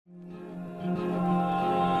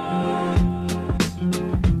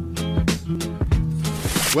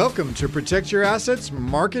Welcome to Protect Your Assets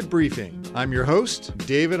Market Briefing. I'm your host,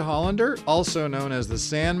 David Hollander, also known as the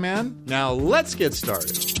Sandman. Now let's get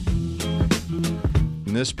started.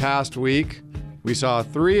 In this past week, we saw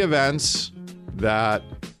three events that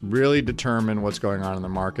really determine what's going on in the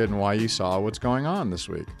market and why you saw what's going on this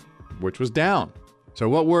week, which was down. So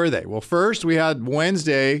what were they? Well, first, we had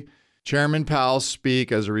Wednesday, Chairman Powell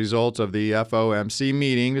speak as a result of the FOMC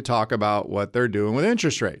meeting to talk about what they're doing with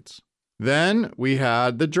interest rates. Then we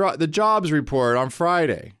had the jobs report on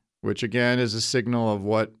Friday, which again is a signal of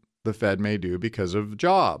what the Fed may do because of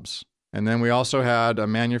jobs. And then we also had a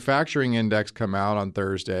manufacturing index come out on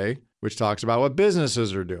Thursday, which talks about what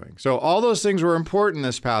businesses are doing. So all those things were important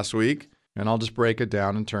this past week, and I'll just break it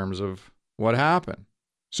down in terms of what happened.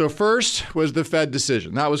 So first was the Fed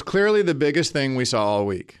decision. That was clearly the biggest thing we saw all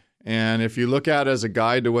week. And if you look at it as a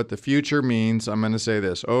guide to what the future means, I'm going to say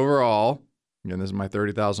this. Overall, again, this is my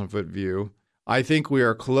 30,000-foot view, I think we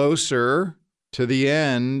are closer to the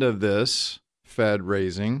end of this Fed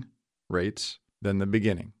raising rates than the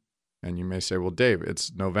beginning. And you may say, well, Dave,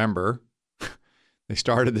 it's November. They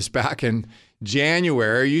started this back in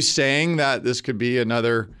January. Are you saying that this could be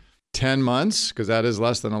another 10 months? Because that is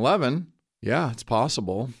less than 11. Yeah, it's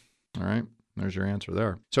possible. All right. There's your answer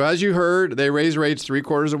there. So as you heard, they raised rates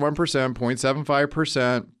 0.75%,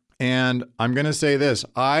 0.75%. And I'm going to say this.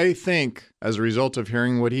 I think as a result of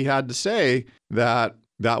hearing what he had to say, that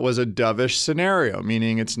was a dovish scenario,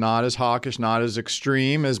 meaning it's not as hawkish, not as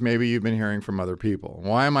extreme as maybe you've been hearing from other people.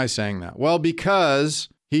 Why am I saying that? Well, because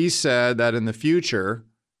he said that in the future,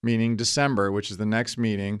 meaning December, which is the next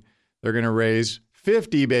meeting, they're going to raise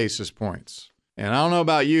 50 basis points. And I don't know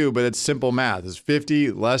about you, but it's simple math. Is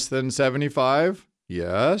 50 less than 75?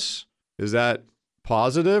 Yes. Is that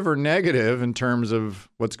positive or negative in terms of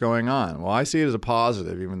what's going on? Well, I see it as a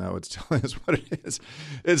positive, even though it still is what it is.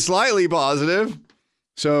 It's slightly positive.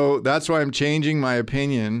 So that's why I'm changing my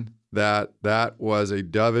opinion that was a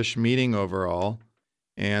dovish meeting overall.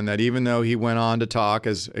 And that even though he went on to talk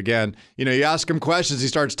as, again, you ask him questions, he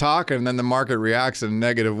starts talking, and then the market reacts in a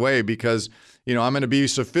negative way because, I'm going to be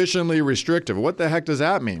sufficiently restrictive. What the heck does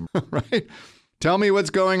that mean, right? Tell me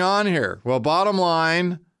what's going on here. Well, bottom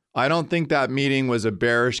line, I don't think that meeting was a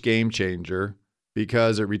bearish game changer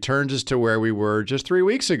because it returns us to where we were just 3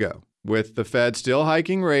 weeks ago with the Fed still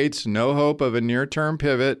hiking rates, no hope of a near-term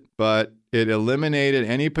pivot, but it eliminated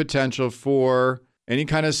any potential for any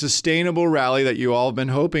kind of sustainable rally that you all have been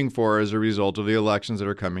hoping for as a result of the elections that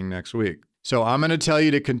are coming next week. So I'm going to tell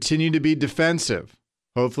you to continue to be defensive.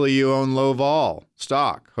 Hopefully you own low vol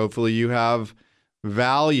stock. Hopefully you have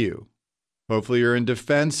value. Hopefully you're in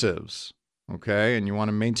defensives. Okay, and you want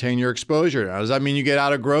to maintain your exposure. Now, does that mean you get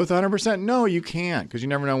out of growth 100%? No, you can't, because you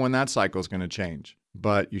never know when that cycle is going to change.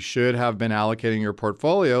 But you should have been allocating your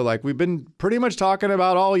portfolio like we've been pretty much talking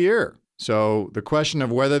about all year. So the question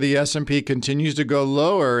of whether the S&P continues to go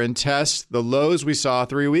lower and test the lows we saw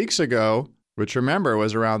 3 weeks ago, which remember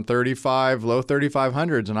was around 35, low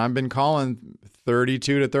 3,500s, and I've been calling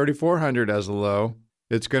 32 to 3,400 as a low.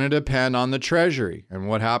 It's going to depend on the Treasury and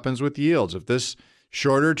what happens with yields. If this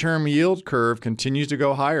shorter term yield curve continues to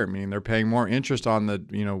go higher, meaning they're paying more interest on the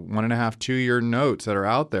 1.5, 2 year notes that are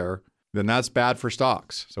out there, then that's bad for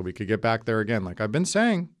stocks. So we could get back there again, like I've been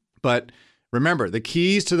saying. But remember, the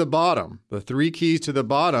keys to the bottom, the three keys to the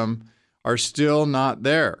bottom are still not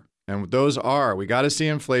there. And those are, we got to see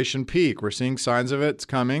inflation peak. We're seeing signs of it's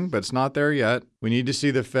coming, but it's not there yet. We need to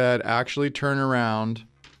see the Fed actually turn around,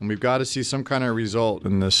 and we've got to see some kind of result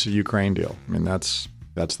in this Ukraine deal. I mean, that's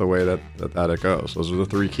the way that it goes. Those are the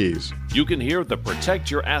three keys. You can hear the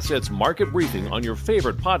Protect Your Assets Market Briefing on your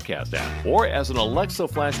favorite podcast app or as an Alexa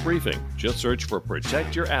flash briefing. Just search for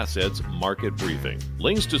Protect Your Assets Market Briefing.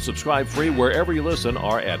 Links to subscribe free wherever you listen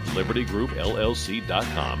are at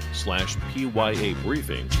libertygroupllc.com/PYA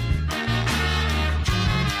briefing.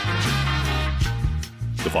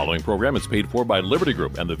 The following program is paid for by Liberty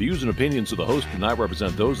Group, and the views and opinions of the host do not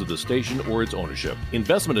represent those of the station or its ownership.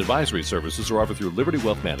 Investment advisory services are offered through Liberty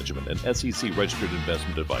Wealth Management, an SEC-registered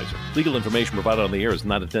investment advisor. Legal information provided on the air is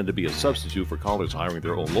not intended to be a substitute for callers hiring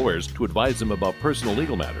their own lawyers to advise them about personal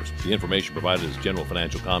legal matters. The information provided is general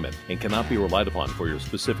financial comment and cannot be relied upon for your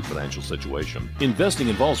specific financial situation. Investing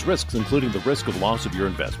involves risks, including the risk of loss of your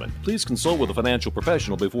investment. Please consult with a financial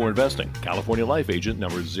professional before investing. California Life Agent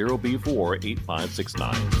number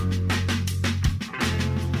 0B48569.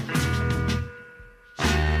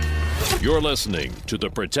 You're listening to the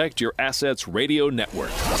Protect Your Assets Radio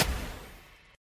Network.